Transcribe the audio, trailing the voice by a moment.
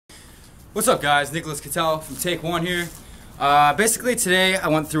What's up, guys? Nicholas Cattell from Take One here. Basically today I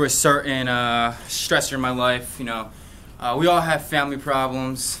went through a certain stressor in my life. You know, we all have family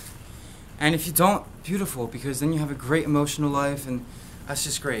problems, and if you don't, beautiful, because then you have a great emotional life, and that's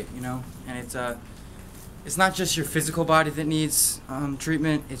just great, you know. And it's not just your physical body that needs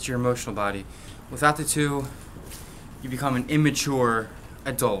treatment; it's your emotional body. Without the two, you become an immature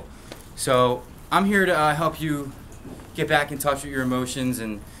adult. So I'm here to help you get back in touch with your emotions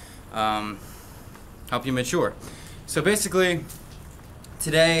and help you mature. So basically,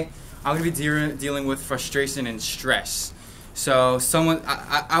 today I'm going to be dealing with frustration and stress. So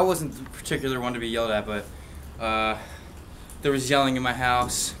I wasn't the particular one to be yelled at, but there was yelling in my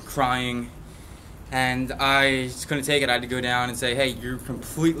house, crying, and I just couldn't take it. I had to go down and say, hey, you're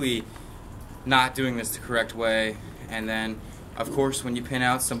completely not doing this the correct way. And then, of course, when you pin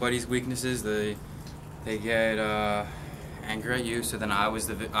out somebody's weaknesses, they get angry at you. So then I was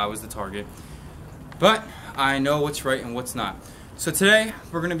the target. But I know what's right and what's not. So today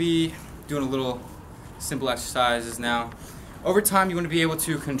we're gonna be doing a little simple exercises now. Over time, you want to be able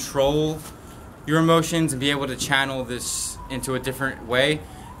to control your emotions and be able to channel this into a different way,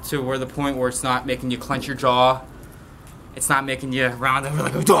 to where the point where it's not making you clench your jaw. It's not making you round over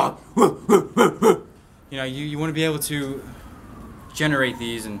like a dog. You know, you want to be able to generate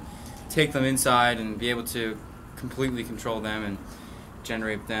these and take them inside and be able to completely control them and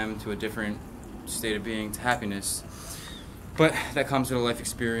generate them to a different state of being, to happiness. But that comes with a life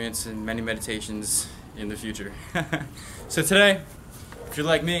experience and many meditations in the future. So today, if you're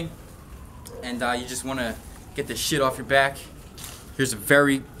like me and you just want to get this shit off your back, here's a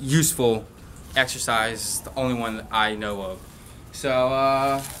very useful exercise, the only one that I know of. So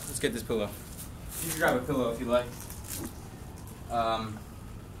let's get this pillow. You can grab a pillow if you like.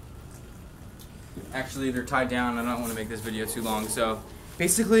 Actually, they're tied down. I don't want to make this video too long. So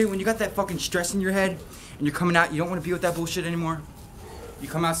basically, when you got that fucking stress in your head and you're coming out, you don't want to be with that bullshit anymore. You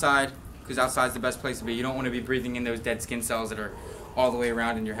come outside, because outside's the best place to be. You don't want to be breathing in those dead skin cells that are all the way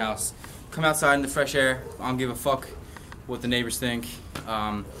around in your house. Come outside in the fresh air. I don't give a fuck what the neighbors think. You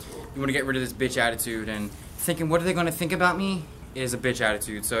want to get rid of this bitch attitude, and thinking, what are they going to think about me, is a bitch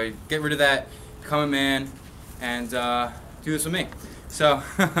attitude. So get rid of that, become a man, and do this with me. So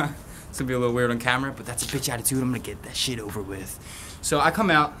it's gonna be a little weird on camera, but that's a bitch attitude. I'm gonna get that shit over with. So I come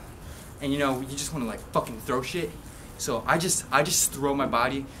out, and you know, you just want to like fucking throw shit. So I just throw my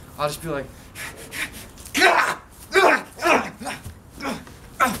body. I'll just be like,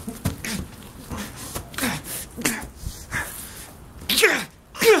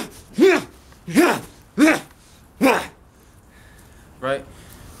 right?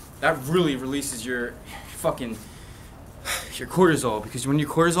 That really releases your cortisol, because when your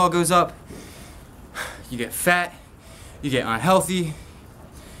cortisol goes up, you get fat, you get unhealthy,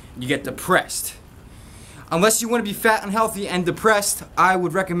 you get depressed. Unless you want to be fat, unhealthy, and depressed, I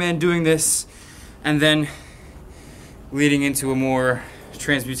would recommend doing this and then leading into a more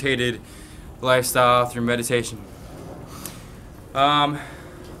transmutated lifestyle through meditation. If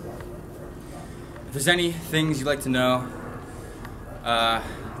there's any things you'd like to know,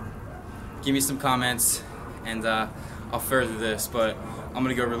 give me some comments, and I'll further this, but I'm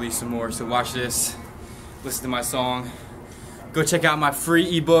gonna go release some more. So watch this, listen to my song. Go check out my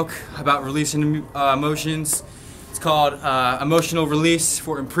free ebook about releasing emotions. It's called Emotional Release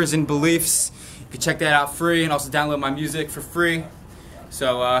for Imprisoned Beliefs. You can check that out free, and also download my music for free.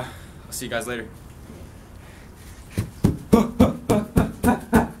 So I'll see you guys later.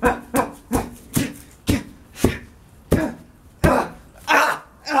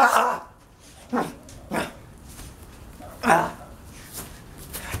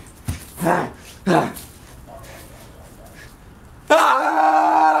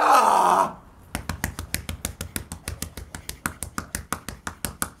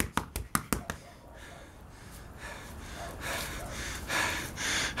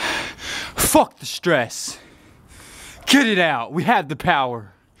 Fuck the stress. Get it out. We have the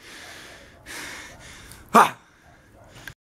power.